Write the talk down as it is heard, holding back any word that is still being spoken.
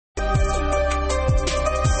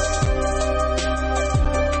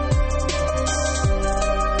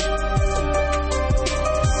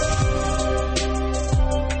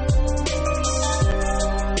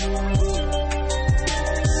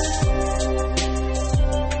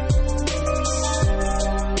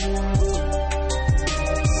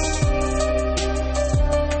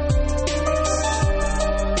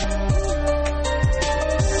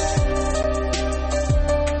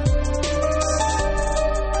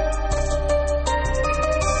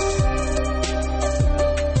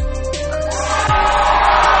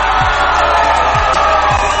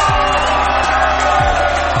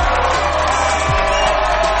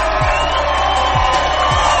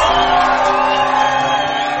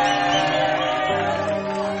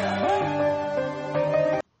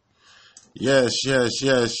Yes.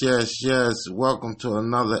 Welcome to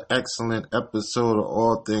another excellent episode of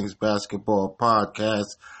All Things Basketball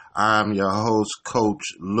Podcast. I'm your host, Coach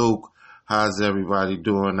Luke. How's everybody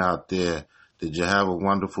doing out there? Did you have a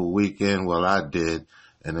wonderful weekend? Well, I did,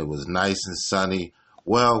 and it was nice and sunny.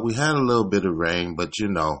 Well, we had a little bit of rain, but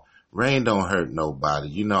rain don't hurt nobody.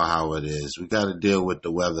 You know how it is. We got to deal with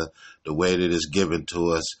the weather the way that it's given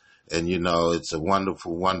to us, and it's a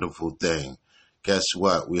wonderful, wonderful thing. Guess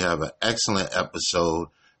what? We have an excellent episode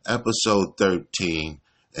 13,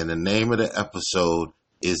 and the name of the episode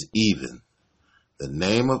is Even. The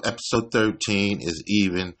name of episode 13 is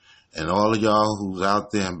Even, and all of y'all who's out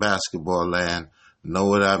there in basketball land know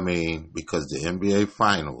what I mean, because the NBA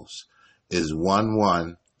Finals is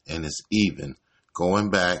 1-1 and it's even, going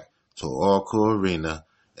back to Oracle Arena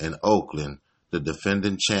in Oakland. The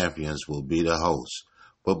defending champions will be the hosts.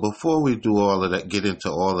 But before we do all of that, get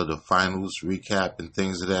into all of the finals, recap, and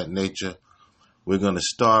things of that nature, we're going to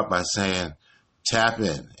start by saying tap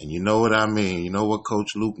in. And you know what I mean. You know what Coach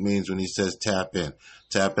Luke means when he says tap in.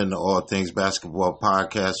 Tap into All Things Basketball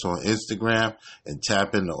Podcast on Instagram and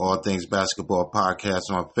tap into All Things Basketball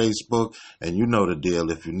Podcast on Facebook. And you know the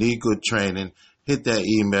deal. If you need good training, hit that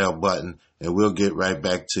email button and we'll get right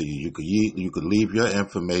back to you. You could leave your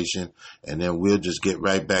information and then we'll just get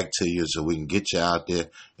right back to you so we can get you out there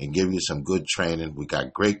and give you some good training. We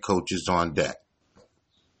got great coaches on deck.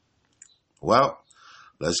 Well,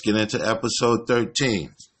 let's get into episode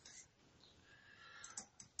 13.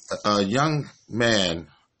 A young man,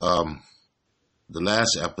 the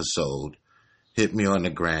last episode, hit me on the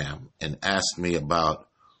gram and asked me about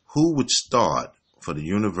who would start for the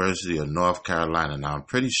University of North Carolina. Now, I'm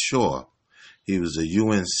pretty sure he was a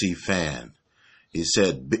UNC fan. He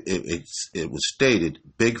said it was stated,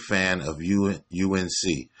 big fan of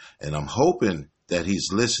UNC. And I'm hoping that he's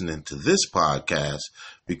listening to this podcast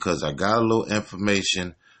because I got a little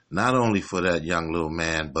information, not only for that young little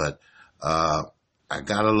man, but I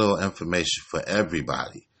got a little information for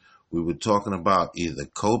everybody. We were talking about either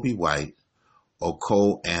Coby White or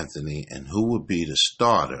Cole Anthony and who would be the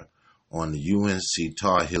starter on the UNC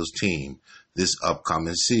Tar Heels team this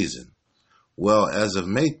upcoming season. Well, as of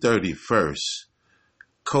May 31st,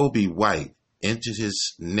 Coby White entered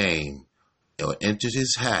his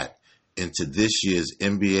hat into this year's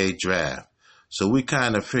NBA draft. So we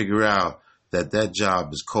kind of figure out that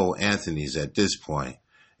job is Cole Anthony's at this point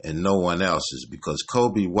and no one else's, because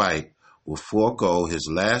Coby White will forego his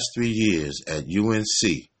last 3 years at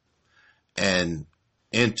UNC and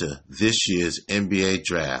enter this year's NBA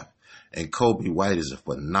draft. And Coby White is a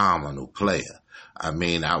phenomenal player. I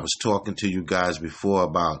mean, I was talking to you guys before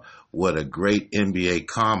about what a great NBA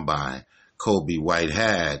combine Coby White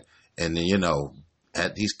had. And then,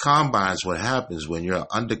 at these combines, what happens when you're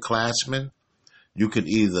an underclassman, you can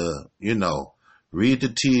either, read the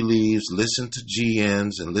tea leaves, listen to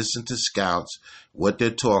GMs and listen to scouts, what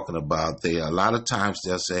they're talking about. A lot of times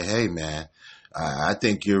they'll say, hey, man, I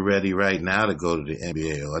think you're ready right now to go to the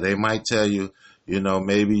NBA. Or they might tell you,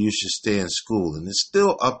 maybe you should stay in school. And it's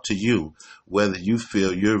still up to you whether you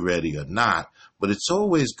feel you're ready or not. But it's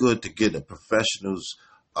always good to get a professional's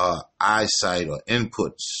eyesight or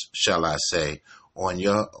inputs, shall I say, on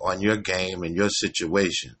your game and your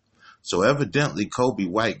situation. So evidently, Coby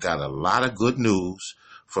White got a lot of good news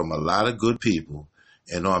from a lot of good people.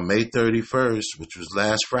 And on May 31st, which was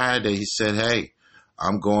last Friday, he said, hey,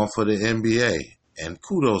 I'm going for the NBA. And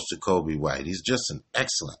kudos to Coby White. He's just an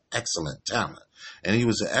excellent, excellent talent. And he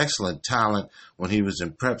was an excellent talent when he was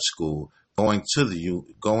in prep school going to the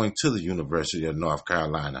University of North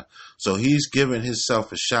Carolina. So he's given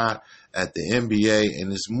himself a shot at the NBA,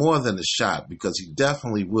 and it's more than a shot because he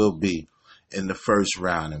definitely will be in the first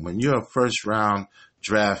round. And when you're a first round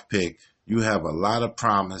draft pick, you have a lot of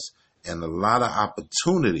promise and a lot of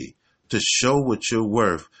opportunity to show what you're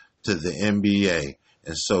worth to the NBA.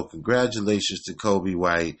 And so congratulations to Coby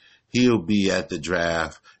White. He'll be at the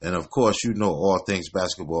draft. And of course, All Things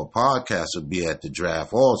Basketball Podcast will be at the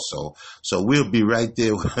draft also. So we'll be right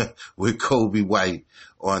there with Coby White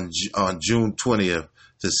on June 20th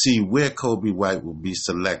to see where Coby White will be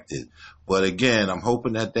selected. But again, I'm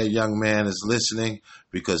hoping that young man is listening,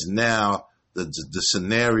 because now the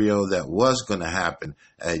scenario that was going to happen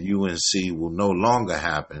at UNC will no longer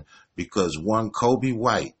happen, because one Coby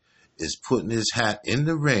White is putting his hat in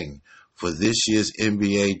the ring for this year's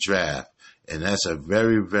NBA draft. And that's a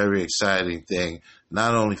very, very exciting thing,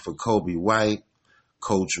 not only for Coby White,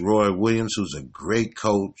 Coach Roy Williams, who's a great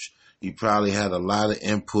coach. He probably had a lot of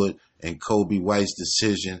input in Coby White's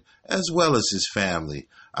decision, as well as his family.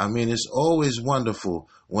 I mean, it's always wonderful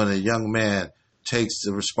when a young man takes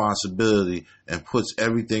the responsibility and puts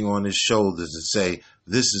everything on his shoulders and say,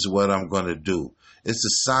 this is what I'm going to do. It's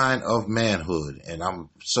a sign of manhood, and I'm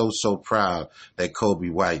so proud that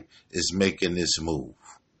Coby White is making this move.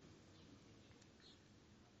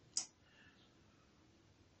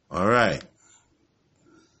 All right.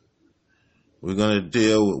 We're going to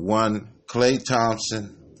deal with one Klay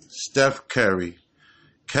Thompson, Steph Curry,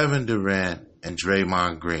 Kevin Durant, and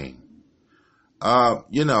Draymond Green. I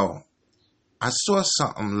saw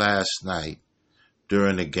something last night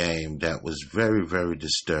during the game that was very, very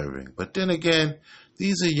disturbing. But then again,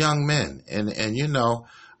 these are young men. And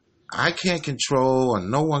I can't control, or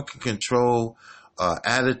no one can control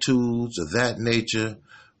attitudes of that nature.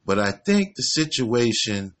 But I think the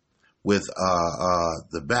situation with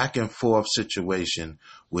the back and forth situation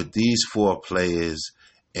with these four players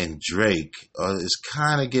and Drake is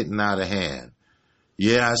kind of getting out of hand.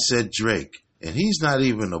 Yeah, I said Drake, and he's not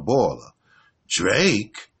even a baller.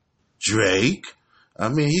 Drake? I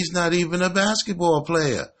mean, he's not even a basketball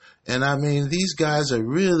player. And I mean, these guys are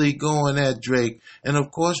really going at Drake. And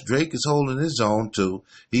of course, Drake is holding his own too.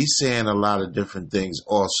 He's saying a lot of different things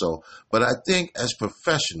also. But I think as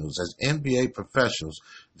professionals, as NBA professionals,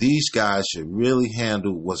 these guys should really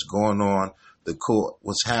handle what's going on the court,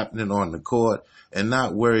 what's happening on the court, and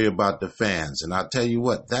not worry about the fans. And I'll tell you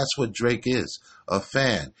what, that's what Drake is, a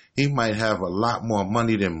fan. He might have a lot more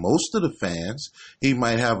money than most of the fans. He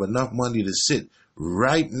might have enough money to sit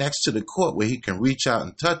right next to the court where he can reach out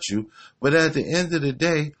and touch you. But at the end of the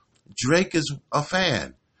day, Drake is a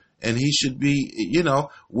fan. And he should be,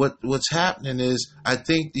 what's happening is I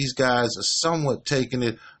think these guys are somewhat taking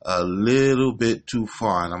it a little bit too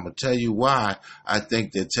far. And I'm going to tell you why I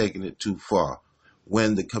think they're taking it too far.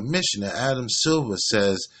 When the commissioner, Adam Silver,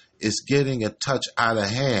 says it's getting a touch out of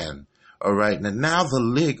hand, all right, now the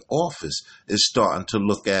league office is starting to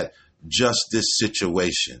look at just this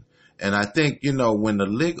situation. And I think, when the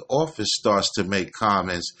league office starts to make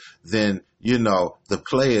comments, then, the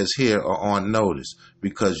players here are on notice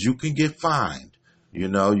because you can get fined. You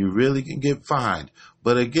really can get fined.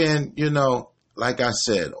 But again, like I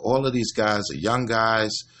said, all of these guys are young guys,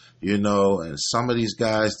 and some of these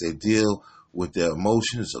guys, they deal with their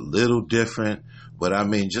emotions a little different. But I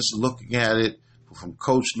mean, just looking at it from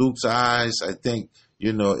Coach Luke's eyes, I think,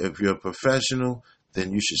 if you're a professional,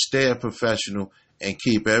 then you should stay a professional and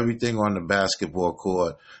keep everything on the basketball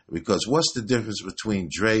court, because what's the difference between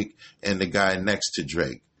Drake and the guy next to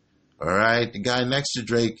Drake? All right? The guy next to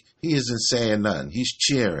Drake, he isn't saying nothing. He's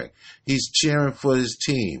cheering. He's cheering for his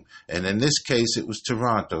team. And in this case, it was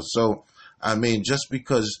Toronto. So, I mean, just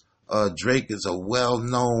because Drake is a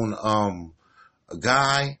well-known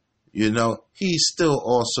guy, he's still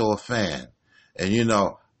also a fan. And,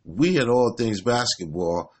 we at All Things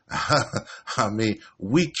Basketball, I mean,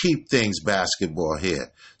 we keep things basketball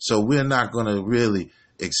here. So we're not going to really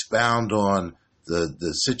expound on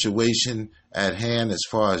the situation at hand as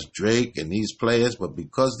far as Drake and these players, but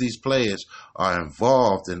because these players are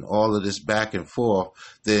involved in all of this back and forth,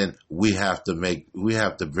 then we have to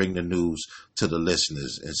bring the news to the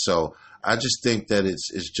listeners. And so I just think that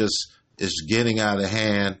it's getting out of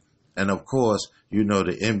hand. And of course, the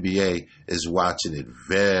NBA is watching it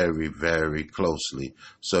very, very closely.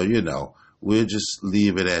 So, we'll just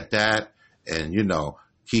leave it at that and,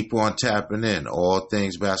 keep on tapping in. All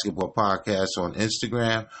Things Basketball Podcast on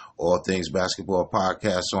Instagram, All Things Basketball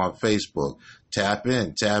Podcast on Facebook. Tap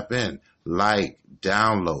in, like,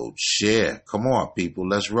 download, share. Come on, people.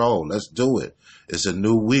 Let's roll. Let's do it. It's a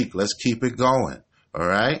new week. Let's keep it going. All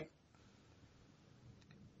right?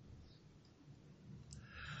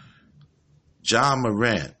 Ja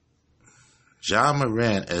Morant,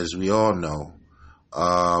 as we all know,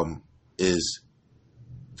 is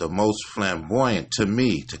the most flamboyant,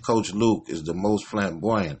 to Coach Luke, is the most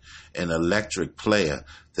flamboyant and electric player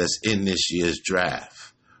that's in this year's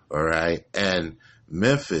draft. All right. And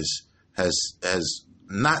Memphis has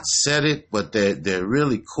not said it, but they're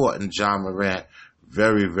really courting Ja Morant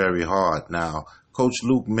very, very hard. Now, Coach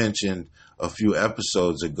Luke mentioned a few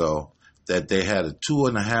episodes ago that they had a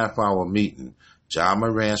 2.5-hour meeting, Ja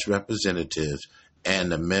Morant's representatives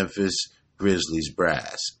and the Memphis Grizzlies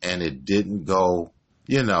brass, and it didn't go,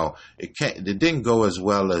 it didn't go as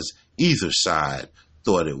well as either side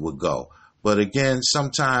thought it would go. But again,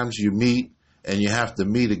 sometimes you meet and you have to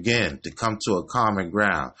meet again to come to a common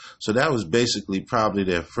ground. So that was basically probably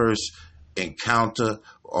their first encounter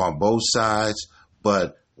on both sides.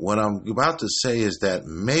 But what I'm about to say is that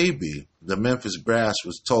maybe the Memphis brass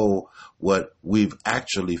was told what we've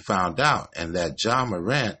actually found out, and that Ja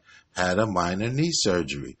Morant had a minor knee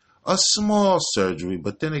surgery, a small surgery.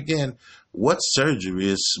 But then again, what surgery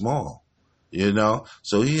is small?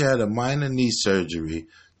 So he had a minor knee surgery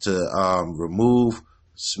to remove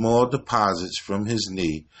small deposits from his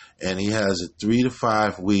knee, and he has a 3 to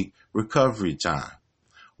 5 week recovery time.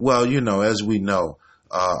 Well, as we know,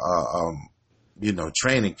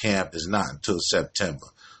 training camp is not until September.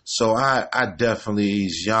 So I definitely,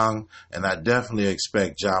 he's young, and I definitely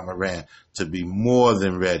expect Ja Morant to be more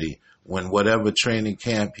than ready when whatever training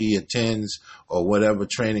camp he attends or whatever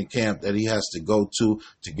training camp that he has to go to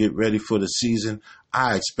get ready for the season.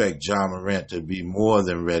 I expect Ja Morant to be more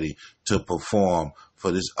than ready to perform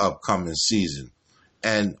for this upcoming season.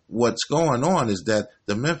 And what's going on is that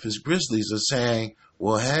the Memphis Grizzlies are saying,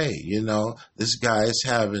 well, hey, this guy is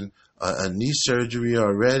having a knee surgery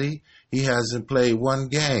already. He hasn't played one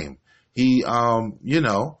game. This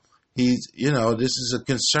is a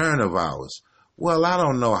concern of ours. Well, I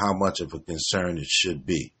don't know how much of a concern it should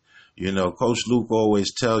be. Coach Luke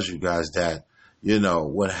always tells you guys that,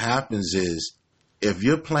 what happens is if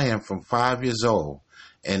you're playing from 5 years old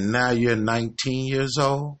and now you're 19 years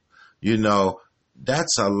old,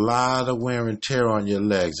 that's a lot of wear and tear on your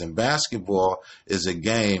legs. And basketball is a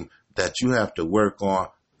game that you have to work on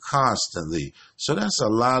constantly. So that's a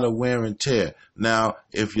lot of wear and tear. Now,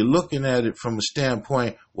 if you're looking at it from a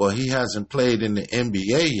standpoint, well, he hasn't played in the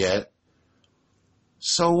NBA yet,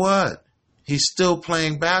 so what? He's still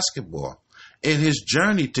playing basketball. In his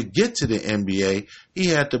journey to get to the NBA, he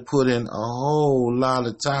had to put in a whole lot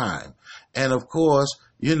of time. And of course,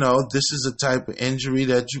 this is a type of injury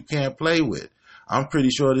that you can't play with. I'm pretty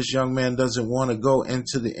sure this young man doesn't want to go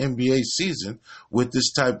into the NBA season with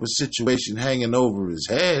this type of situation hanging over his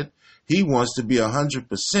head. He wants to be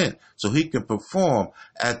 100% so he can perform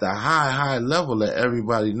at the high level that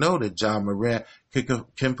everybody know that Ja Morant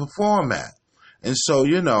can perform at. And so,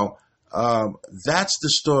 that's the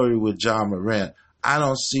story with Ja Morant. I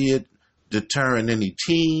don't see it deterring any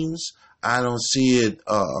teams. I don't see it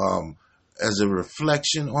as a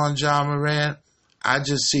reflection on Ja Morant. I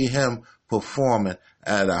just see him performing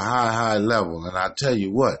at a high level. And I tell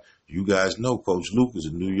you what, you guys know Coach Luke is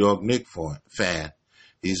a New York Knicks fan.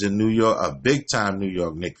 He's a big-time New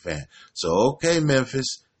York Knicks fan. So, okay,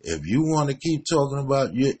 Memphis, if you want to keep talking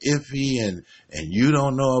about you're iffy and you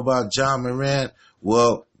don't know about Ja Morant,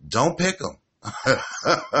 well, don't pick him.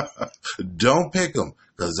 Don't pick him,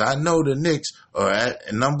 because I know the Knicks are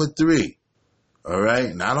at number 3. All right?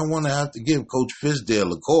 And I don't want to have to give Coach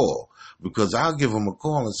Fizdale a call, because I'll give him a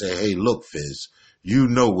call and say, hey, look, Fizz, you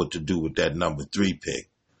know what to do with that number 3 pick.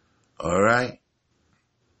 All right?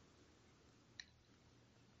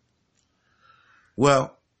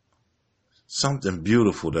 Well, something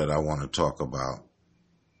beautiful that I want to talk about,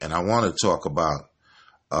 and I want to talk about,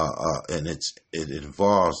 and it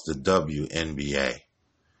involves the WNBA.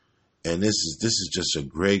 And this is just a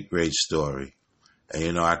great story.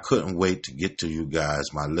 And, I couldn't wait to get to you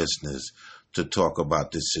guys, my listeners, to talk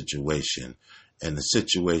about this situation. And the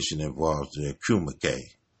situation involves the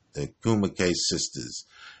Akumake sisters.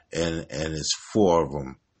 And it's 4 of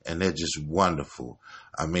them. And they're just wonderful.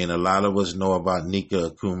 I mean, a lot of us know about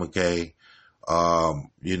Nika Akumake, all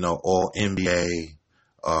NBA,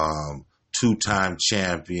 2-time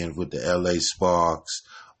champion with the LA Sparks,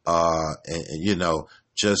 and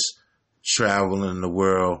just traveling the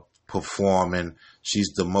world, performing.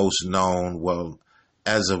 She's the most known. Well,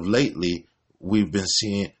 as of lately, we've been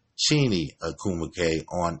seeing Chiney Akumake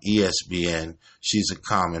on ESPN. She's a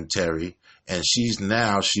commentary, and she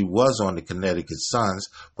was on the Connecticut Suns,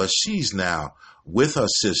 but she's now with her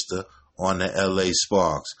sister on the LA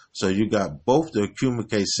Sparks. So you got both the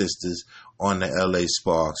Akumake sisters on the LA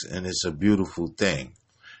Sparks, and it's a beautiful thing.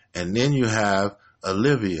 And then you have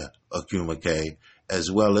Olivia Akumake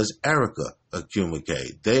as well as Erica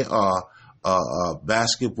Akumake. They are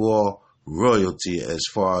basketball royalty as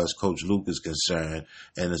far as Coach Luke is concerned,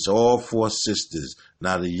 and it's all 4 sisters.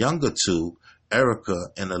 Now the younger 2,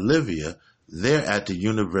 Erica and Olivia, they're at the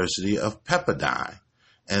University of Pepperdine,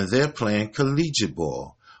 and they're playing collegiate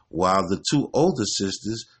ball, while the 2 older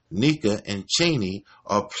sisters, Nika and Cheney,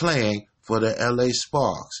 are playing for the LA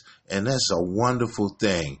Sparks. And that's a wonderful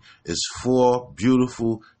thing. It's 4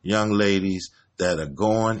 beautiful young ladies that are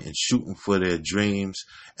going and shooting for their dreams.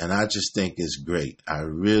 And I just think it's great. I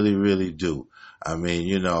really, really do. I mean,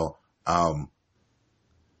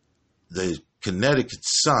 the Connecticut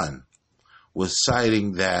Sun was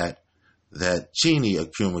citing that Cheney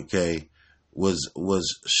Akumake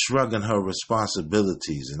was shrugging her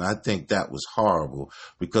responsibilities. And I think that was horrible,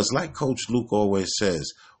 because like Coach Luke always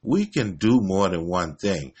says, we can do more than one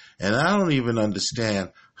thing. And I don't even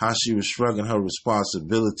understand how she was shrugging her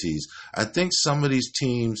responsibilities. I think some of these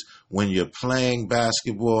teams, when you're playing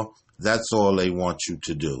basketball, that's all they want you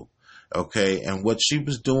to do. Okay, and what she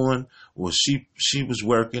was doing was she was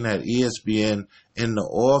working at ESPN in the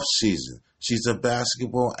off season. She's a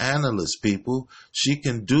basketball analyst, people. She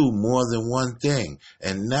can do more than one thing.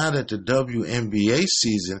 And now that the WNBA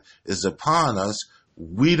season is upon us,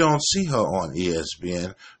 we don't see her on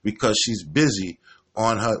ESPN because she's busy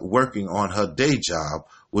on her working on her day job,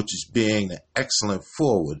 which is being an excellent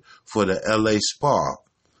forward for the LA Spark.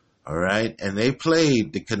 All right, and they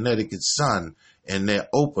played the Connecticut Sun in their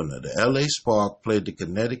opener. The LA Spark played the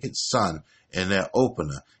Connecticut Sun in their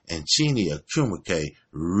opener, and Chini Akumake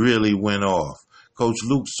really went off. Coach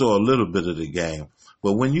Luke saw a little bit of the game,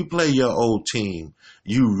 but when you play your old team,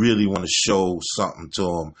 you really want to show something to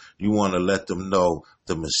them. You want to let them know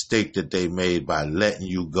the mistake that they made by letting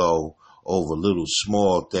you go over little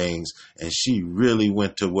small things, and she really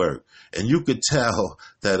went to work. And you could tell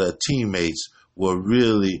that her teammates were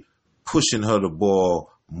really pushing her the ball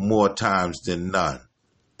more times than none.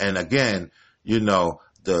 And again,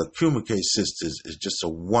 the Kumake sisters is just a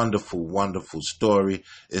wonderful, wonderful story.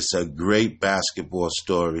 It's a great basketball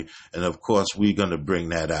story. And of course, we're going to bring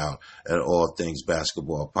that out at All Things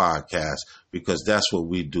Basketball Podcast because that's what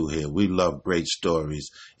we do here. We love great stories,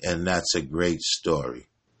 and that's a great story.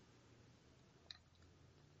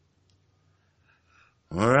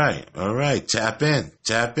 All right. Tap in.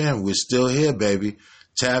 We're still here, baby.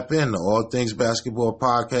 Tap in to All Things Basketball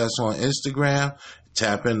Podcast on Instagram.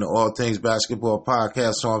 Tap into All Things Basketball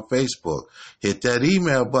Podcast on Facebook. Hit that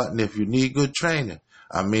email button if you need good training.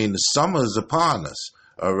 I mean, the summer is upon us.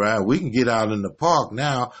 All right, we can get out in the park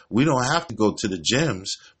now. We don't have to go to the gyms,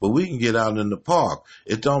 but we can get out in the park.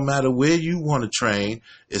 It don't matter where you want to train.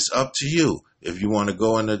 It's up to you. If you want to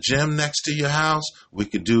go in the gym next to your house, we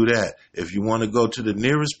could do that. If you want to go to the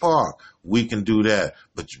nearest park, we can do that.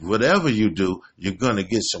 But whatever you do, you're going to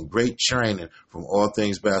get some great training from All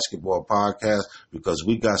Things Basketball Podcast because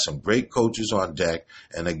we got some great coaches on deck.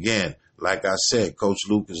 And again, like I said, Coach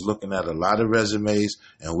Luke is looking at a lot of resumes,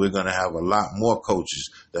 and we're going to have a lot more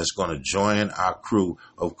coaches that's going to join our crew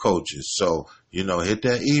of coaches. So, hit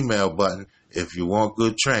that email button if you want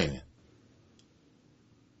good training.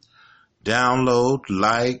 Download,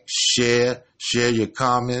 like, share your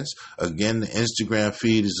comments. Again, the Instagram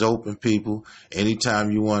feed is open, people.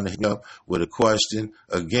 Anytime you want to help with a question.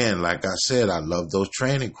 Again, like I said, I love those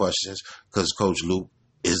training questions because Coach Luke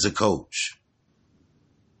is a coach.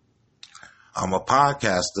 I'm a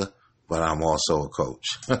podcaster, but I'm also a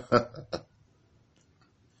coach.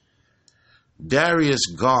 Darius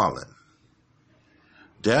Garland,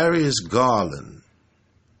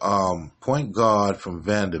 point guard from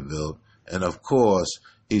Vanderbilt. And of course,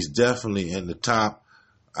 he's definitely in the top,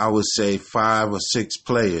 I would say, 5 or 6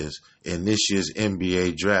 players in this year's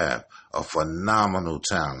NBA draft. A phenomenal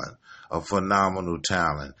talent.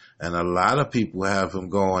 And a lot of people have him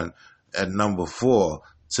going at number 4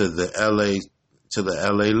 to the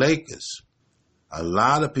LA Lakers. A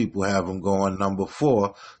lot of people have him going number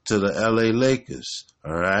 4 to the LA Lakers.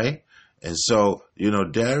 All right. And so,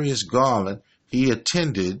 Darius Garland, he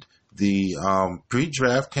attended the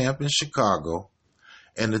pre-draft camp in Chicago.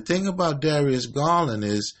 And the thing about Darius Garland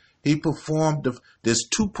is he performed, there's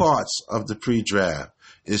 2 parts of the pre-draft.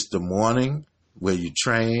 It's the morning where you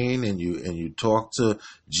train and you talk to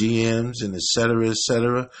GMs and et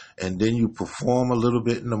cetera, and then you perform a little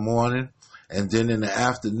bit in the morning. And then in the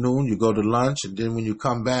afternoon, you go to lunch. And then when you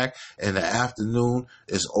come back in the afternoon,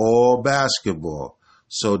 it's all basketball.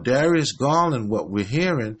 So Darius Garland, what we're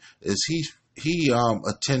hearing is he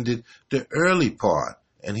attended the early part,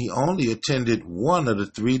 and he only attended 1 of the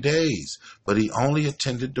 3 days, but he only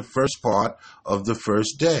attended the first part of the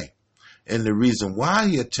first day. And the reason why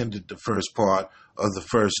he attended the first part of the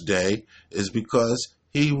first day is because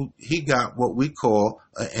he got what we call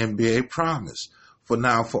an NBA promise. For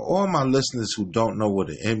all my listeners who don't know what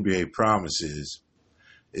an NBA promise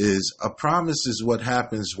is a promise is what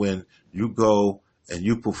happens when you go and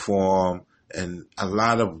you perform, and a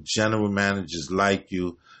lot of general managers like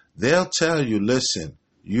you, they'll tell you, listen,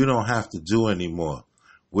 you don't have to do anymore.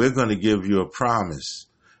 We're going to give you a promise.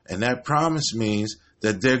 And that promise means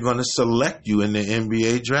that they're going to select you in the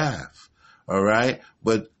NBA draft. All right?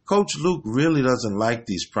 But Coach Luke really doesn't like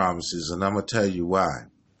these promises, and I'm going to tell you why.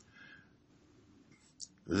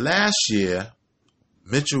 Last year,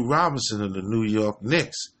 Mitchell Robinson of the New York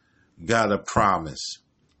Knicks got a promise.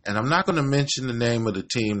 And I'm not going to mention the name of the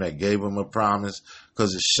team that gave him a promise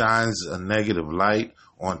because it shines a negative light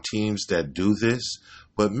on teams that do this.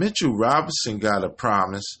 But Mitchell Robinson got a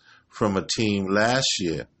promise from a team last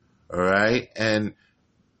year, all right? And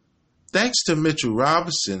thanks to Mitchell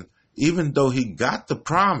Robinson, even though he got the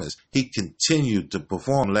promise, he continued to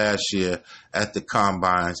perform last year at the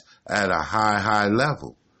combines at a high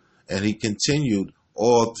level. And he continued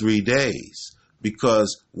all 3 days,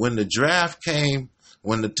 because when the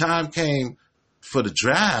time came for the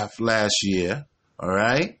draft last year, all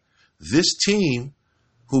right, this team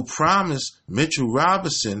who promised Mitchell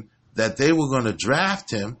Robinson that they were going to draft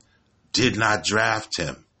him did not draft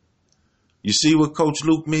him. You see what Coach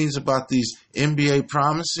Luke means about these NBA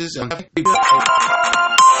promises?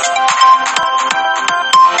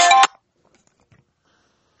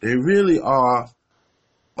 They really are,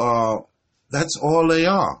 that's all they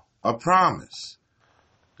are, a promise.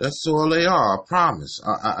 That's all they are, a promise.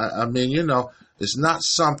 I mean, it's not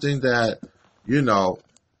something that,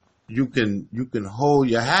 you can hold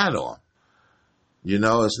your hat on.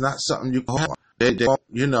 It's not something you can hold on. They don't,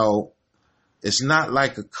 it's not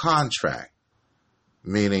like a contract,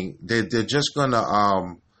 meaning they're just going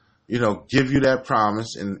to, give you that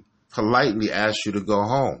promise and politely ask you to go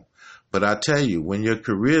home. But I tell you, when your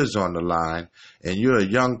career's on the line and you're a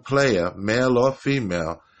young player, male or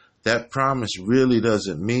female, that promise really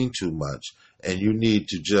doesn't mean too much, and you need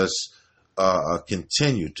to just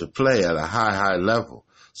continue to play at a high level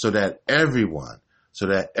so that everyone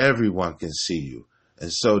can see you.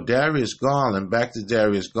 And so Darius Garland, back to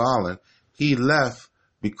Darius Garland, he left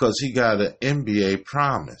because he got an NBA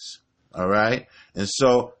promise. All right? And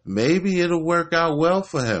so maybe it'll work out well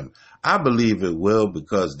for him. I believe it will,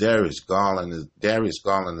 because Darius Garland is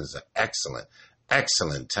an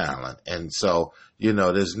excellent talent. And so,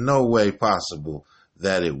 there's no way possible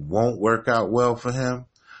that it won't work out well for him.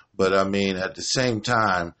 But I mean, at the same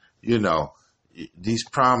time, these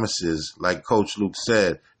promises, like Coach Luke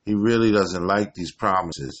said, he really doesn't like these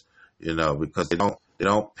promises, because they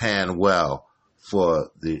don't pan well for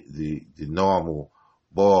the normal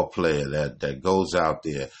ball player that goes out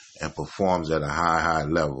there and performs at a high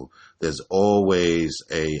level. There's always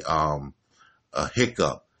a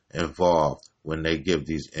hiccup involved when they give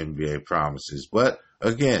these NBA promises. But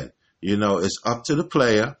again, it's up to the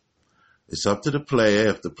player. It's up to the player.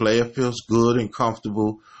 If the player feels good and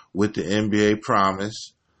comfortable with the NBA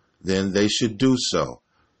promise, then they should do so.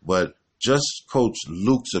 But just Coach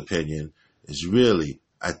Luke's opinion is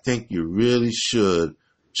I think you really should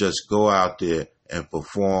just go out there and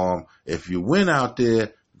perform. If you went out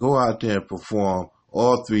there, go out there and perform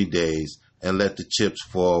all 3 days and let the chips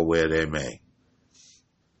fall where they may.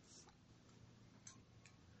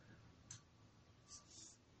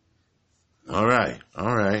 All right.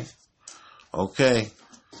 Okay.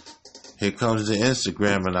 Here comes the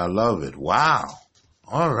Instagram, and I love it. Wow.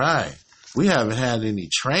 All right. We haven't had any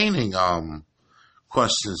training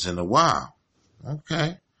questions in a while.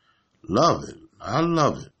 Okay. Love it. I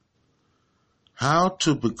love it. How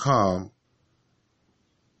to become...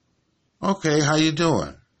 Okay, how you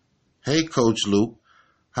doing? Hey, Coach Luke.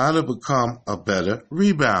 How to become a better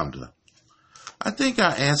rebounder. I think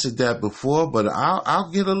I answered that before, but I'll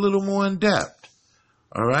get a little more in depth.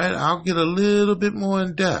 All right? I'll get a little bit more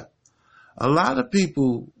in depth. A lot of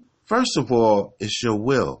people, first of all, it's your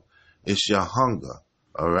will. It's your hunger.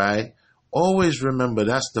 All right? Always remember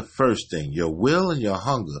that's the first thing, your will and your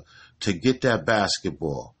hunger to get that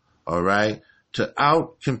basketball. All right? To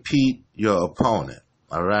out-compete your opponent.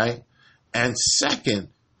 All right? And second,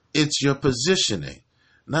 it's your positioning.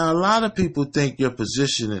 Now, a lot of people think your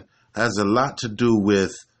positioning has a lot to do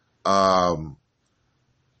with your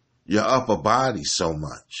upper body so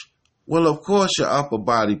much. Well, of course, your upper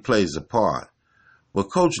body plays a part. What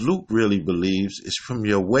Coach Luke really believes is from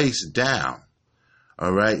your waist down,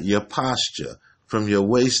 all right, your posture, from your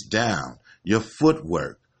waist down, your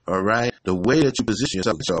footwork, all right, the way that you position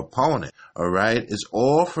yourself with your opponent, all right, is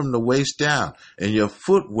all from the waist down. And your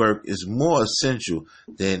footwork is more essential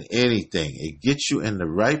than anything. It gets you in the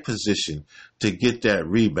right position to get that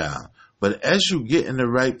rebound. But as you get in the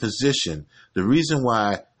right position, the reason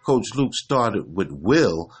why Coach Luke started with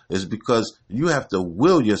will is because you have to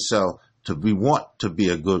will yourself to want to be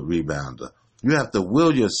a good rebounder. You have to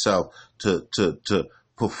will yourself to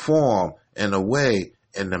perform in a way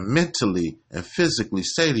and to mentally and physically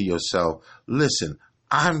say to yourself, listen,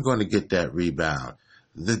 I'm going to get that rebound.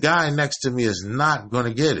 The guy next to me is not going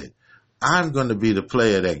to get it. I'm going to be the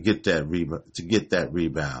player that get that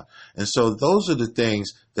rebound. And so those are the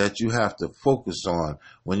things that you have to focus on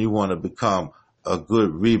when you want to become a good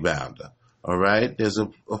rebounder. All right. There's a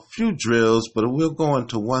few drills, but we'll go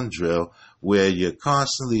into one drill where you're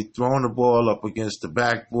constantly throwing the ball up against the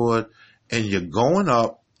backboard and you're going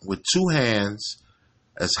up with two hands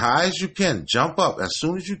as high as you can. Jump up. As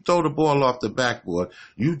soon as you throw the ball off the backboard,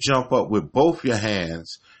 you jump up with both your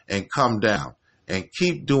hands and come down. And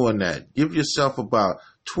keep doing that. Give yourself about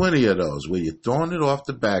 20 of those where you're throwing it off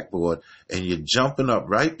the backboard and you're jumping up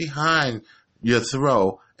right behind your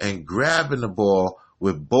throw and grabbing the ball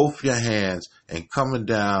with both your hands and coming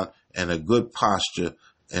down in a good posture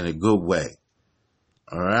in a good way.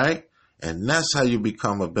 All right? And that's how you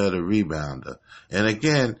become a better rebounder. And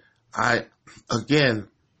again,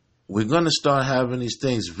 we're going to start having these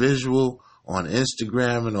things visual on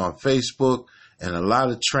Instagram and on Facebook and a lot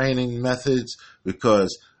of training methods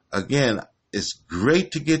because, again, it's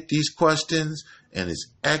great to get these questions and it's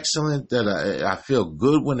excellent that I feel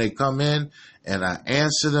good when they come in and I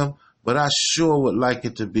answer them, but I sure would like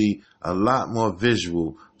it to be a lot more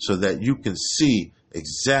visual so that you can see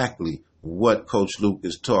exactly what Coach Luke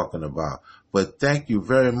is talking about. But thank you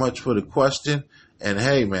very much for the question. And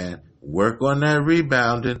hey, man, work on that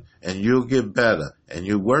rebounding and you'll get better. And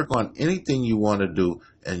you work on anything you want to do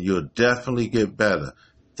and you'll definitely get better.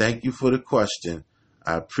 Thank you for the question.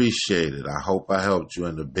 I appreciate it. I hope I helped you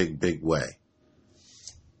in a big, big way.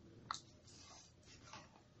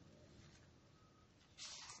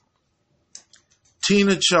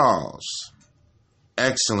 Tina Charles,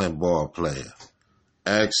 excellent ball player.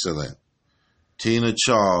 Excellent. Tina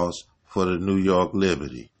Charles for the New York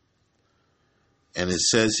Liberty. And it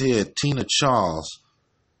says here, Tina Charles.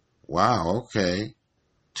 Wow, okay.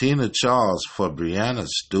 Tina Charles for Breanna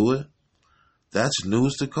Stewart. That's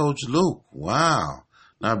news to Coach Luke. Wow.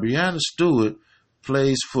 Now, Breanna Stewart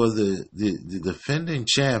plays for the defending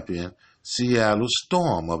champion Seattle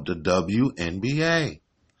Storm of the WNBA.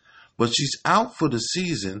 But she's out for the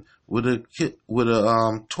season with a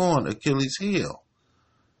torn Achilles heel.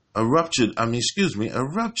 A ruptured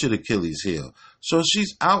Achilles heel. So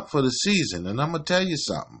she's out for the season. And I'm going to tell you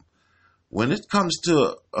something. When it comes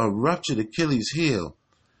to a ruptured Achilles heel,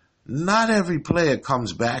 not every player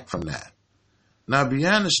comes back from that. Now,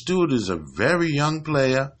 Breanna Stewart is a very young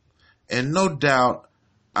player, and no doubt,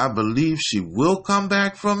 I believe she will come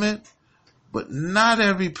back from it, but not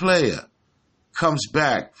every player comes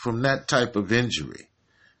back from that type of injury.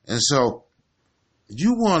 And so,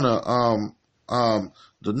 you want to,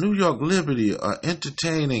 the New York Liberty are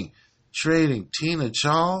entertaining trading Tina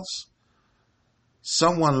Charles?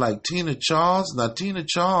 Someone like Tina Charles? Now, Tina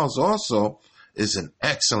Charles also is an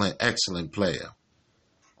excellent, excellent player.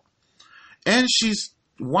 And she's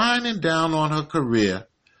winding down on her career,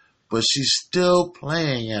 but she's still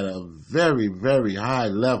playing at a very, very high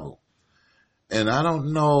level. And I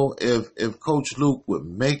don't know if Coach Luke would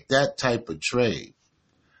make that type of trade.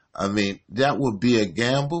 I mean, that would be a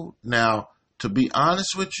gamble. Now, to be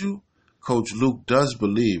honest with you, Coach Luke does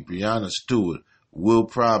believe Breanna Stewart will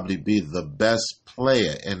probably be the best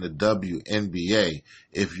player in the WNBA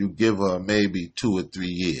if you give her maybe 2 or 3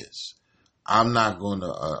 years. I'm not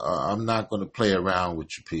gonna play around with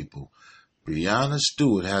you people. Breanna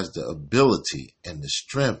Stewart has the ability and the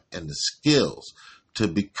strength and the skills to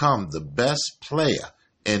become the best player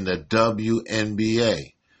in the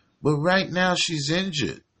WNBA. But right now she's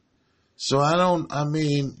injured. So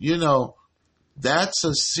that's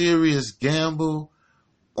a serious gamble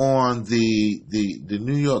on the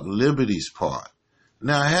New York Liberty's part.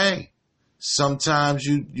 Now, hey, sometimes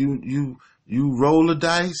you roll the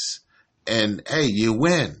dice and hey, you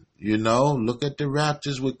win. Look at the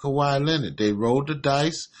Raptors with Kawhi Leonard. They rolled the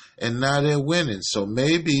dice and now they're winning. So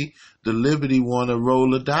maybe the Liberty want to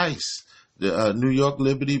roll the dice. The New York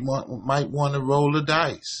Liberty might want to roll the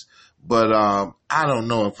dice. But I don't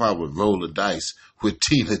know if I would roll the dice with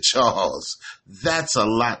Tina Charles. That's a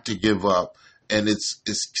lot to give up. And it's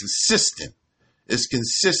consistent. It's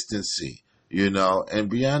consistency, And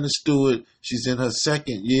Breanna Stewart, she's in her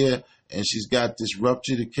second year and she's got this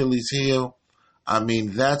ruptured Achilles heel. I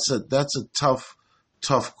mean, that's a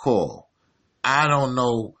tough call. I don't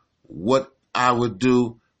know what I would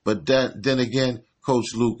do, but then again,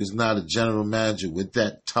 Coach Luke is not a general manager with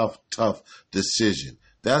that tough decision.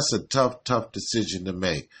 That's a tough decision to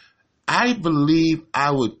make. I believe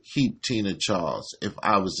I would keep Tina Charles if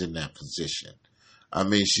I was in that position. I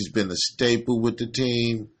mean, she's been a staple with the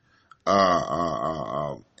team,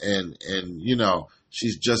 and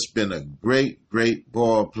she's just been a great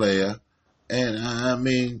ball player. And I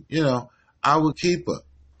mean, I would keep her.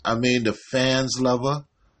 I mean, the fans love her.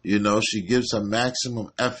 She gives her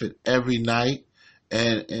maximum effort every night.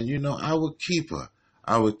 And I would keep her.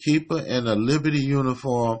 I would keep her in a Liberty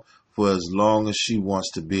uniform for as long as she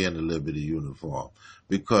wants to be in a Liberty uniform.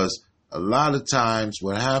 Because a lot of times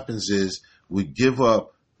what happens is we give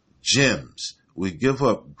up gems. We give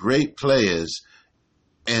up great players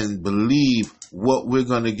and believe what we're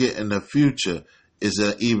going to get in the future is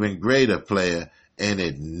an even greater player, and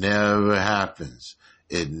it never happens.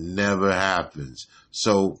 It never happens.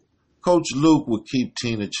 So Coach Luke will keep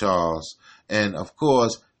Tina Charles. And of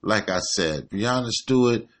course, like I said, Breonna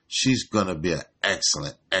Stewart, she's going to be an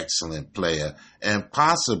excellent, excellent player, and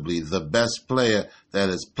possibly the best player that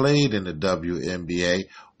has played in the WNBA,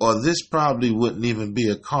 or this probably wouldn't even be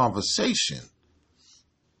a conversation.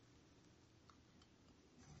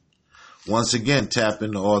 Once again, tap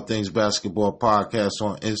into All Things Basketball Podcast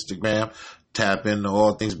on Instagram. Tap into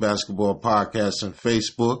All Things Basketball Podcast on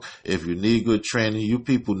Facebook. If you need good training, you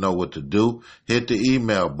people know what to do. Hit the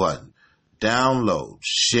email button. Download,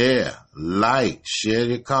 share, like, share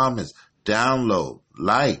your comments. Download,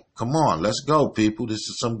 like. Come on, let's go, people. This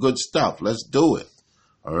is some good stuff. Let's do it.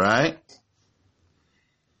 All right?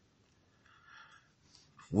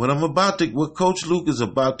 What Coach Luke is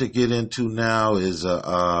about to get into now is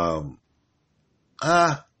a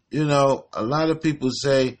lot of people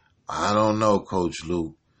say, I don't know, Coach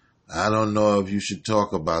Luke. I don't know if you should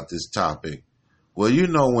talk about this topic. Well,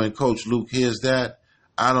 when Coach Luke hears that,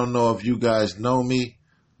 I don't know if you guys know me,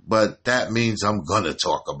 but that means I'm going to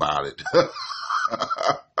talk about it.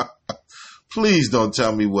 Please don't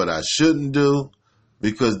tell me what I shouldn't do,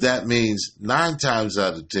 because that means 9 times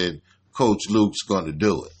out of 10, Coach Luke's going to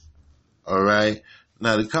do it. All right?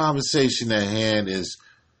 Now, the conversation at hand is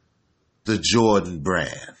the Jordan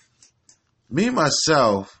brand. Me,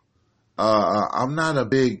 myself, I'm not a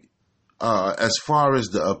big, as far as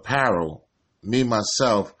the apparel,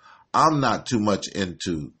 I'm not too much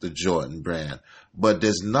into the Jordan brand. But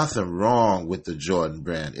there's nothing wrong with the Jordan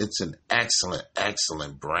brand. It's an excellent,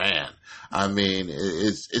 excellent brand. I mean,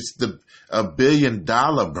 it's a $1 billion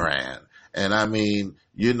brand. And I mean,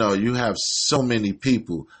 you have so many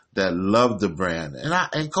people that love the brand.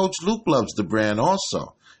 And Coach Luke loves the brand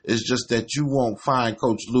also. It's just that you won't find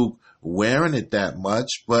Coach Luke wearing it that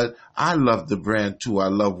much, but I love the brand too. I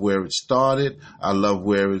love where it started. I love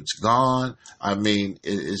where it's gone. I mean,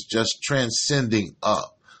 it's just transcending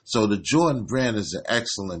up. So the Jordan brand is an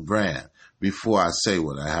excellent brand, before I say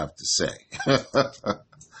what I have to say.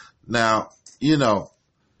 Now,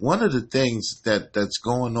 one of the things that's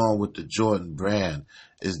going on with the Jordan brand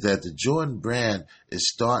is that the Jordan brand is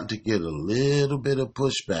starting to get a little bit of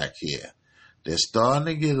pushback here. They're starting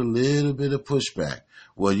to get a little bit of pushback.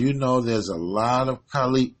 Well, there's a lot of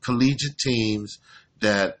collegiate teams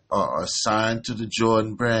that are assigned to the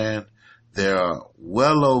Jordan brand. There are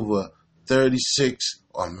well over 36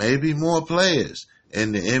 or maybe more players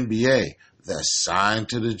in the NBA that's signed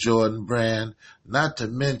to the Jordan brand, not to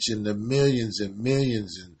mention the millions and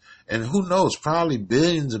millions and who knows, probably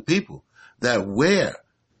billions of people that wear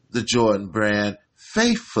the Jordan brand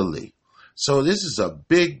faithfully. So this is a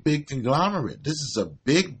big, big conglomerate. This is a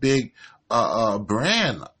big, big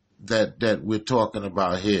brand that we're talking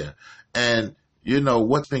about here. And,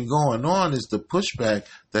 what's been going on is the pushback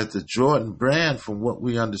that the Jordan brand, from what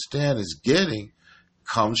we understand, is getting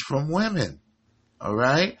comes from women. All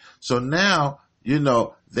right? So now,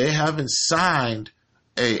 they haven't signed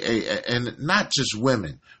and not just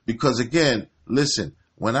women. Because again, listen,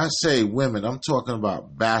 when I say women, I'm talking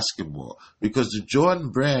about basketball, because the Jordan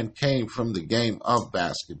brand came from the game of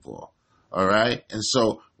basketball. All right? And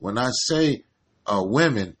so when I say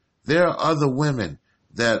women, there are other women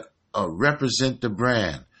that represent the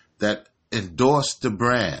brand, that endorse the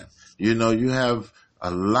brand. You have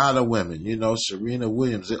a lot of women, Serena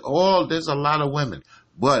Williams, there's a lot of women.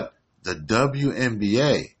 But the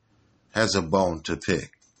WNBA has a bone to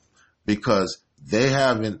pick, because they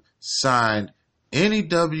haven't signed any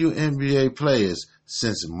WNBA players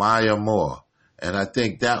since Maya Moore. And I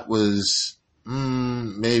think that was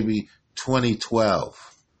maybe 2012.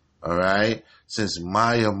 All right? Since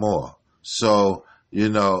Maya Moore. So,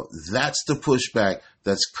 that's the pushback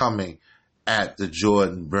that's coming at the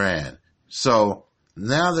Jordan brand. So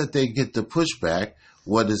now that they get the pushback,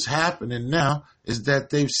 what is happening now is that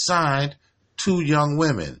they've signed 2 young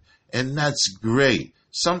women. And that's great.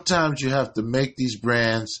 Sometimes you have to make these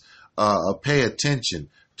brands pay attention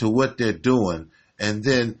to what they're doing, and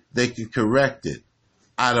then they can correct it.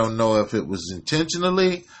 I don't know if it was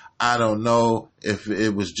intentionally. I don't know if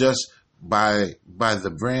it was just by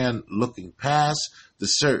the brand looking past the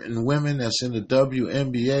certain women that's in the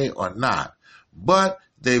WNBA or not. But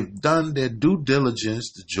they've done their due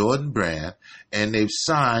diligence, the Jordan brand, and they've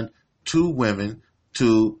signed 2 women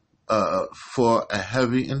for a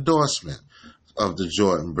heavy endorsement of the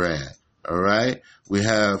Jordan brand. All right? We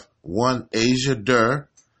have one, Asia Durr,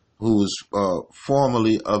 who was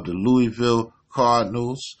formerly of the Louisville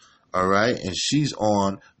Cardinals. All right? And she's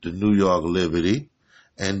on the New York Liberty.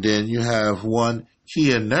 And then you have one,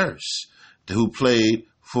 Kia Nurse, who played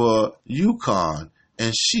for UConn,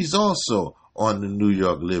 and she's also on the New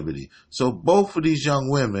York Liberty. So both of these young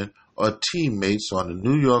women are teammates on the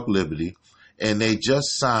New York Liberty, and they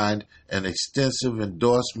just signed an extensive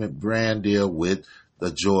endorsement brand deal with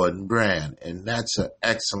the Jordan brand. And that's an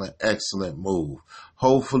excellent, excellent move.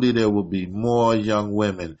 Hopefully there will be more young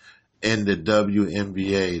women in the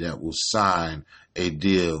WNBA that will sign a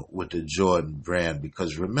deal with the Jordan brand,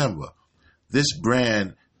 because remember, this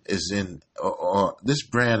brand is this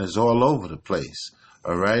brand is all over the place.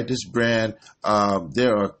 All right, this brand,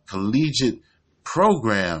 there are collegiate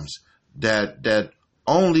programs that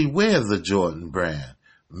only wear the Jordan brand,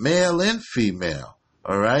 male and female.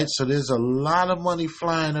 All right, so there's a lot of money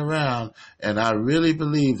flying around, and I really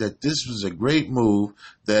believe that this was a great move,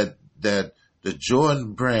 that the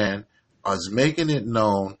Jordan brand is making it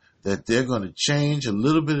known that they're going to change a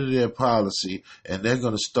little bit of their policy, and they're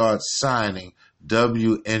going to start signing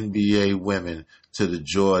WNBA women to the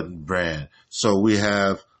Jordan brand. So we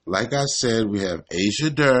have, like I said, we have Asia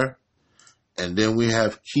Durr, and then we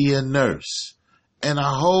have Kia Nurse. And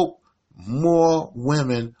I hope more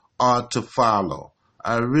women are to follow.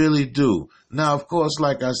 I really do. Now, of course,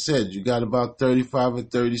 like I said, you got about 35 or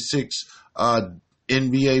 36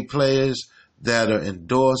 NBA players that are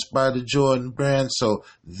endorsed by the Jordan brand. So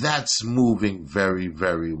that's moving very,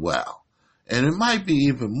 very well. And it might be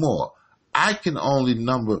even more. I can only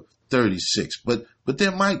number 36, but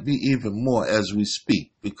there might be even more as we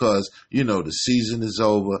speak, because, the season is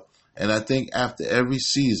over. And I think after every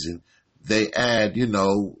season, they add,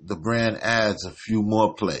 the brand adds a few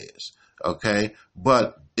more players. Okay.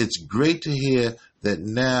 But it's great to hear that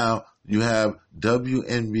now you have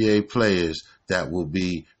WNBA players that will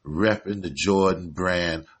be repping the Jordan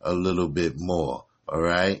brand a little bit more. All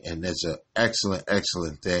right. And that's an excellent,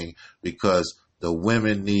 excellent thing, because the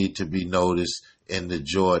women need to be noticed in the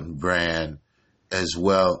Jordan brand as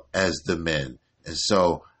well as the men. And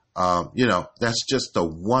so, that's just a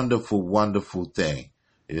wonderful, wonderful thing,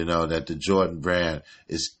 that the Jordan brand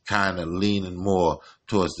is kind of leaning more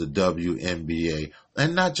towards the WNBA.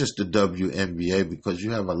 And not just the WNBA, because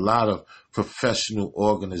you have a lot of professional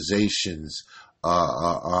organizations,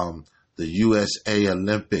 the USA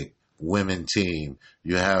Olympic women team.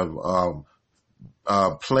 You have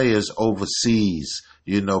players overseas,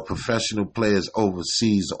 professional players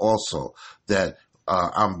overseas also that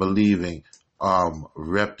I'm believing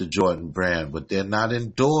rep the Jordan brand, but they're not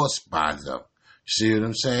endorsed by them. See what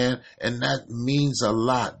I'm saying? And that means a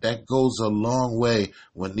lot. That goes a long way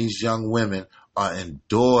when these young women are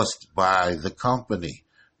endorsed by the company.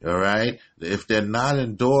 All right? If they're not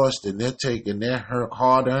endorsed and they're taking their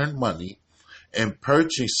hard-earned money and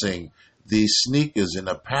purchasing these sneakers and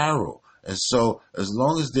apparel. And so as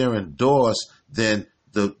long as they're endorsed, then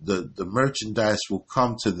the merchandise will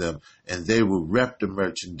come to them, and they will rep the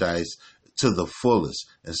merchandise to the fullest.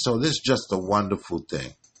 And so this is just a wonderful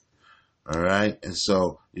thing. All right. And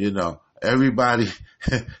so, everybody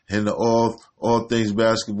in the All Things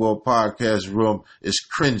Basketball podcast room is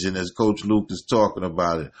cringing as Coach Luke is talking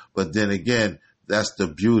about it. But then again, that's the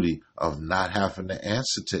beauty of not having to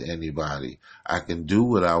answer to anybody. I can do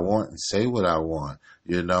what I want and say what I want,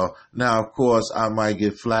 Now, of course, I might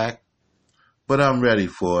get flack, but I'm ready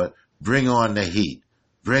for it. Bring on the heat.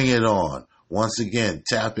 Bring it on. Once again,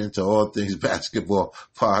 tap into All Things Basketball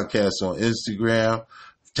Podcast on Instagram.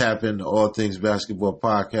 Tap into All Things Basketball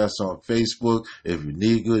Podcast on Facebook. If you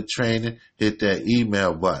need good training, hit that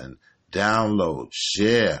email button. Download,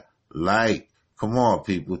 share, like. Come on,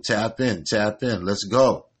 people. Tap in. Let's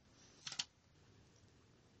go.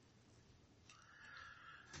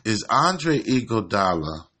 Is Andre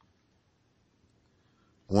Iguodala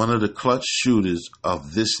one of the clutch shooters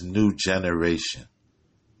of this new generation?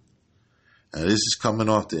 Now, this is coming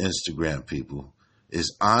off the Instagram, people.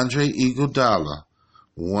 Is Andre Iguodala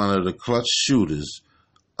one of the clutch shooters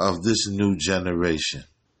of this new generation?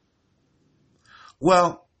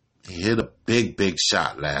 Well, he hit a big, big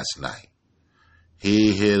shot last night.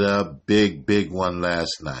 He hit a big, big one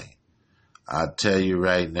last night. I'll tell you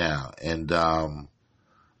right now. And I'm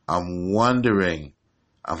wondering,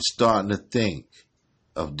 I'm starting to think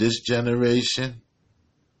of this generation.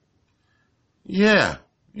 Yeah.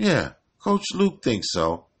 Coach Luke thinks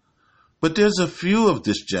so. But there's a few of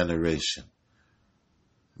this generation.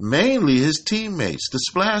 Mainly his teammates, the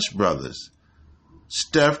Splash Brothers,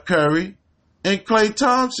 Steph Curry and Klay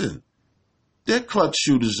Thompson. They're clutch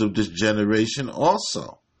shooters of this generation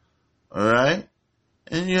also. All right?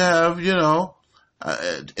 And you have,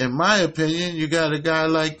 in my opinion, you got a guy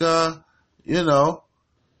like,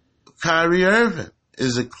 Kyrie Irving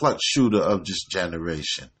is a clutch shooter of this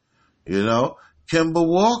generation. Kemba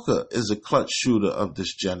Walker is a clutch shooter of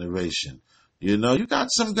this generation. You know, you got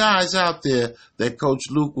some guys out there that Coach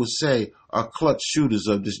Luke will say are clutch shooters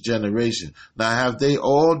of this generation. Now, have they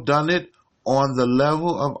all done it on the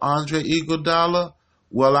level of Andre Iguodala?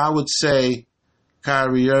 Well, I would say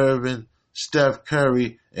Kyrie Irving, Steph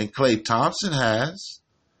Curry, and Klay Thompson has.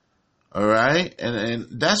 All right, and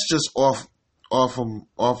that's just off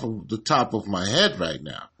of the top of my head right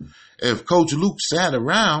now. If Coach Luke sat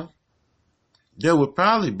around, there would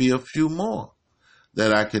probably be a few more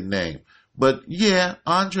that I could name. But yeah,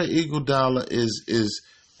 Andre Iguodala is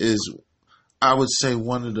I would say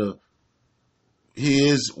he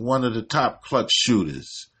is one of the top clutch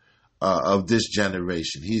shooters of this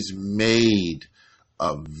generation. He's made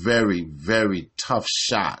very, very tough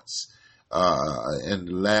shots in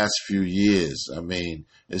the last few years. I mean,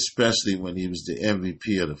 especially when he was the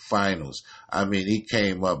MVP of the finals. I mean, he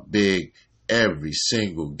came up big every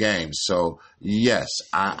single game. So yes,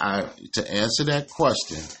 I to answer that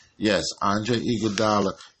question, yes, Andre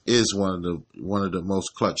Iguodala is one of the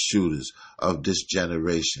most clutch shooters of this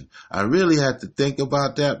generation. I really had to think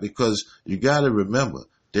about that because you got to remember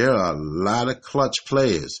there are a lot of clutch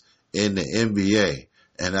players in the NBA,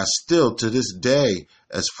 and I still to this day,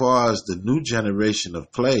 as far as the new generation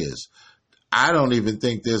of players, I don't even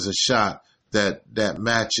think there's a shot that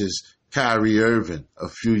matches Kyrie Irving a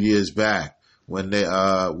few years back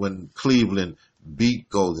when Cleveland beat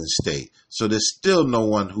Golden State. So there's still no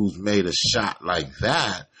one who's made a shot like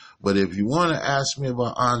that. But if you want to ask me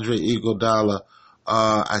about Andre Iguodala,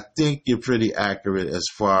 I think you're pretty accurate as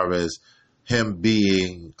far as him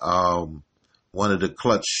being one of the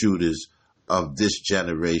clutch shooters of this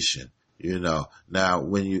generation. You know, now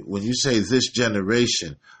when you say this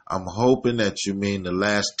generation, I'm hoping that you mean the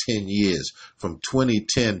last 10 years from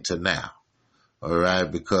 2010 to now. All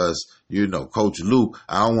right, because you know, Coach Luke,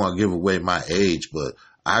 I don't want to give away my age, but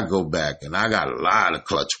I go back and I got a lot of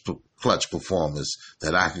clutch performers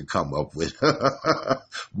that I can come up with.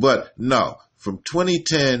 But no, from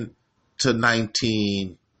 2010 to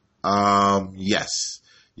 19, yes,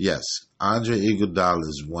 Andre Iguodala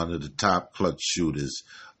is one of the top clutch shooters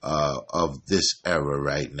of this era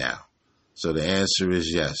right now. So the answer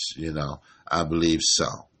is yes, you know, I believe so.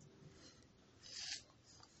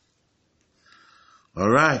 All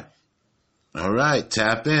right.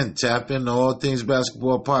 Tap in to All Things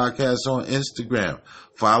Basketball Podcast on Instagram.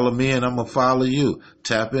 Follow me and I'm going to follow you.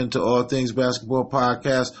 Tap into All Things Basketball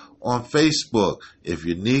Podcast on Facebook. If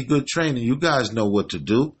you need good training, you guys know what to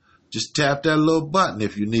do. Just tap that little button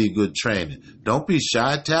if you need good training. Don't be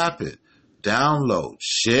shy. Tap it. Download,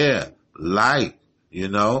 share, like, you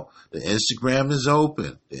know. The Instagram is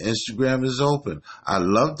open. I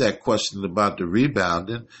love that question about the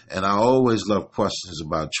rebounding, and I always love questions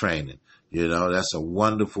about training. You know, that's a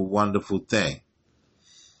wonderful, wonderful thing.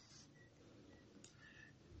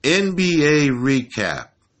 NBA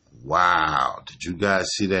recap. Wow. Did you guys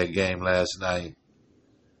see that game last night?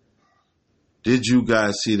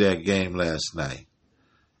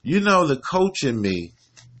 You know, the coach in me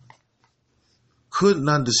couldn't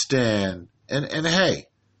understand, and hey,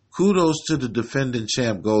 kudos to the defending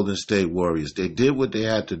champ Golden State Warriors. They did what they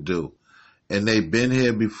had to do, and they've been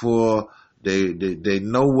here before. They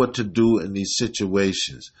know what to do in these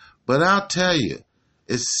situations. But I'll tell you,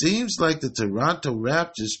 it seems like the Toronto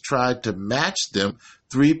Raptors tried to match them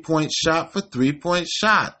 3-point shot for 3-point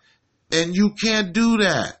shot, and you can't do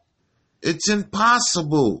that. It's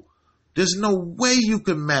impossible. There's no way you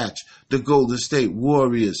can match the Golden State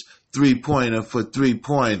Warriors 3-pointer for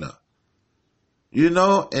 3-pointer. You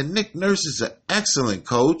know, and Nick Nurse is an excellent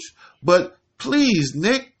coach, but please,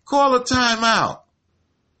 Nick, call a timeout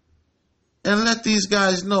and let these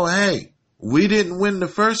guys know, hey, we didn't win the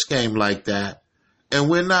first game like that, and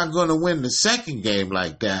we're not going to win the second game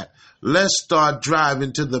like that. Let's start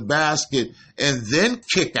driving to the basket and then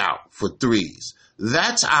kick out for threes.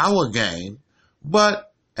 That's our game.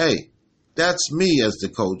 But, hey, that's me as the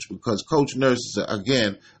coach, because Coach Nurse is,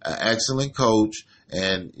 again, an excellent coach,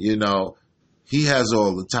 and, you know, he has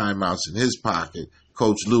all the timeouts in his pocket.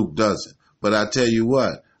 Coach Luke doesn't. But I tell you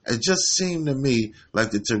what, it just seemed to me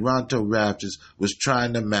like the Toronto Raptors was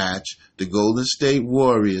trying to match the Golden State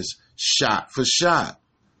Warriors shot for shot.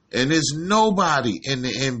 And there's nobody in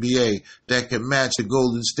the NBA that can match the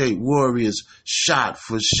Golden State Warriors shot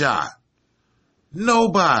for shot.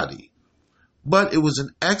 Nobody. But it was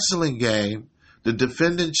an excellent game. The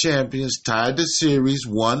defending champions tied the series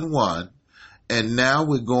 1-1. And now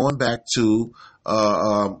we're going back to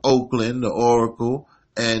Oakland, the Oracle.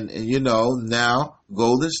 And, you know, now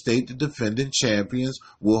Golden State, the defending champions,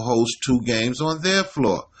 will host 2 games on their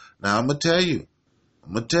floor. Now, I'm going to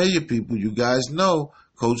tell you, people, you guys know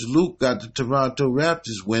Coach Luke got the Toronto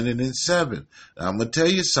Raptors winning in 7. Now, I'm going to tell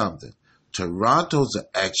you something. Toronto's an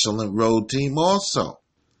excellent road team also.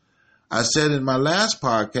 I said in my last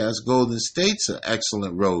podcast, Golden State's an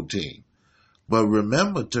excellent road team. But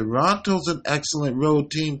remember, Toronto's an excellent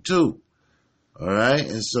road team too. All right?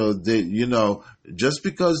 And so, just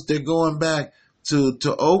because they're going back to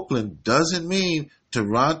Oakland doesn't mean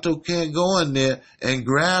Toronto can't go in there and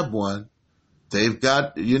grab one. They've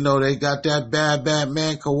got, they got that bad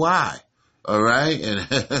man Kawhi. All right?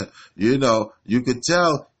 And, you could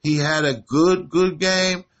tell he had a good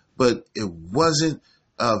game, but it wasn't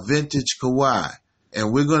vintage Kawhi.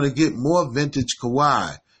 And we're going to get more vintage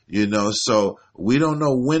Kawhi, so we don't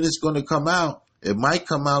know when it's going to come out. It might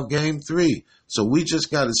come out game 3. So we just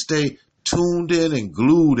got to stay tuned in and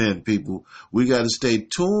glued in, people. We got to stay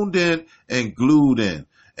tuned in and glued in.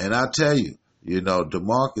 And I tell you,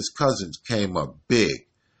 DeMarcus Cousins came up big.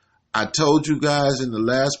 I told you guys in the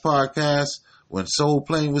last podcast when Soul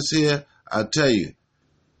Plane was here, I tell you,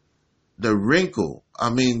 the wrinkle,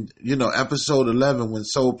 episode 11 when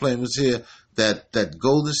Soul Plane was here, that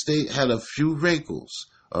Golden State had a few wrinkles,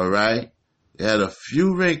 all right? It had a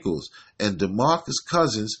few wrinkles, and DeMarcus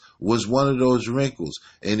Cousins was one of those wrinkles,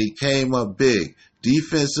 and he came up big,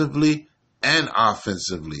 defensively and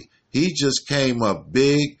offensively. He just came up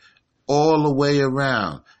big all the way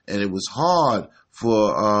around, and it was hard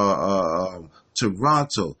for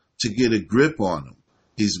Toronto to get a grip on him.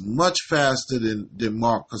 He's much faster than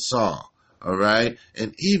Marc Gasol, all right?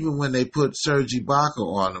 And even when they put Serge Ibaka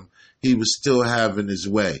on him, he was still having his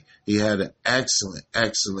way. He had an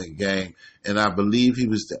excellent game, and I believe he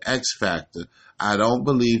was the X factor. I don't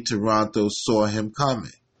believe Toronto saw him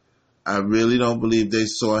coming. I really don't believe they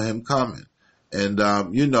saw him coming. And,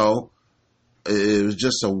 it was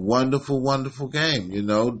just a wonderful game.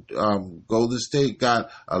 Golden State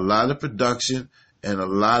got a lot of production and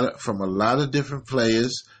from a lot of different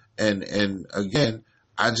players. And again,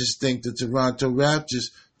 I just think the Toronto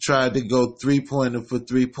Raptors tried to go three-pointer for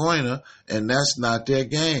three-pointer, and that's not their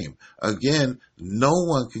game. Again, no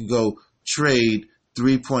one can go trade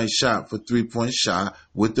three-point shot for three-point shot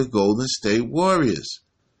with the Golden State Warriors.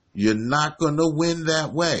 You're not going to win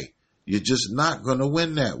that way. You're just not going to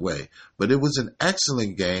win that way. But it was an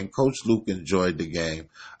excellent game. Coach Luke enjoyed the game.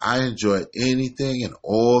 I enjoyed anything and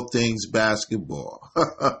all things basketball.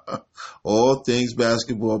 All things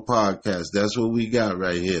basketball podcast. That's what we got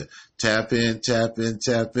right here. Tap in. Tap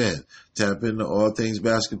into All Things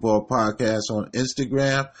Basketball Podcast on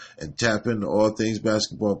Instagram and tap into All Things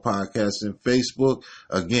Basketball Podcast on Facebook.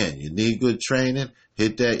 Again, you need good training,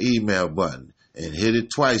 hit that email button and hit it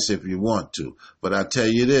twice if you want to. But I tell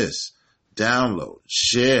you this, download,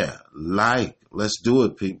 share, like. Let's do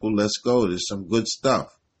it, people. Let's go. There's some good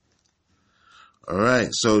stuff. All right.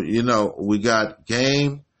 So, we got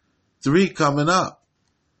game 3 coming up.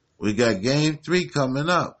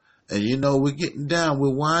 And, we're getting down.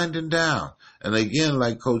 We're winding down. And again,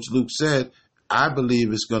 like Coach Luke said, I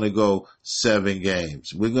believe it's going to go 7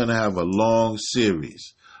 games. We're going to have a long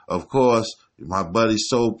series. Of course, my buddy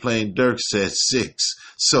Soul Plane Dirk said 6.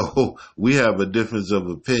 So we have a difference of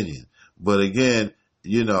opinion. But again,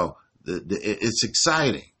 it's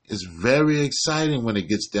exciting. It's very exciting when it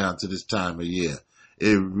gets down to this time of year.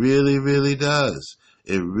 It really, really does.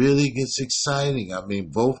 It really gets exciting. I mean,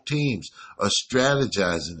 both teams are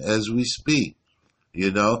strategizing as we speak.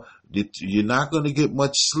 You're not going to get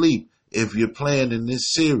much sleep if you're playing in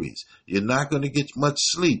this series. You're not going to get much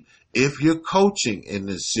sleep if you're coaching in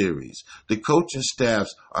this series. The coaching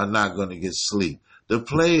staffs are not going to get sleep. The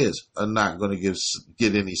players are not going to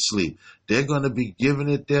get any sleep. They're going to be giving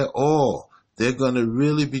it their all. They're going to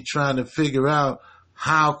really be trying to figure out,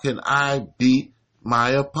 how can I beat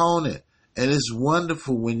my opponent? And it's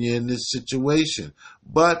wonderful when you're in this situation.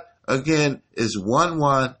 But again, it's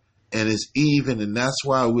 1-1 and it's even. And that's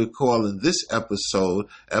why we're calling this episode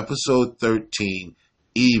 13,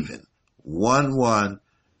 even. 1-1.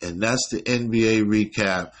 And that's the NBA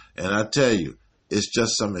recap. And I tell you, it's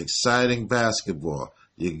just some exciting basketball.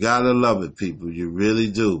 You gotta love it, people. You really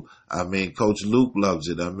do. I mean, Coach Luke loves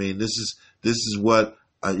it. I mean, this is what,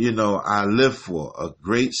 I live for. A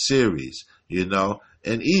great series,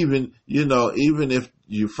 And even if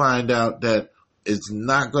you find out that it's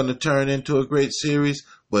not going to turn into a great series,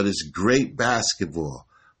 but it's great basketball.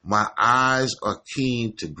 My eyes are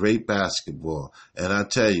keen to great basketball. And I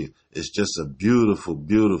tell you, it's just a beautiful,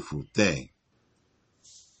 beautiful thing.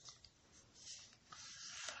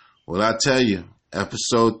 Well, I tell you,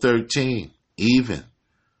 episode 13, even,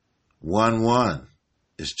 1-1.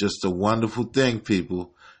 It's just a wonderful thing,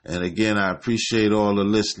 people. And again, I appreciate all the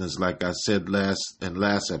listeners. Like I said last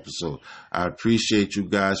episode, I appreciate you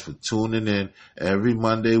guys for tuning in every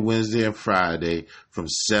Monday, Wednesday, and Friday from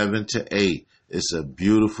 7 to 8. It's a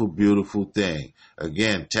beautiful, beautiful thing.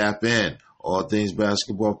 Again, tap in. All Things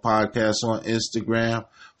Basketball Podcast on Instagram.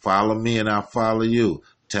 Follow me and I'll follow you.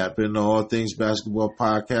 Tap into All Things Basketball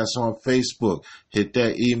Podcast on Facebook. Hit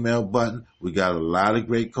that email button. We got a lot of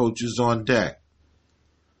great coaches on deck.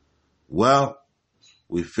 Well,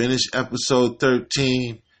 we finished episode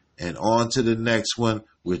 13 and on to the next one.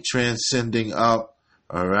 We're transcending up.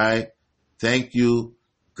 All right. Thank you.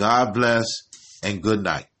 God bless and good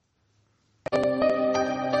night.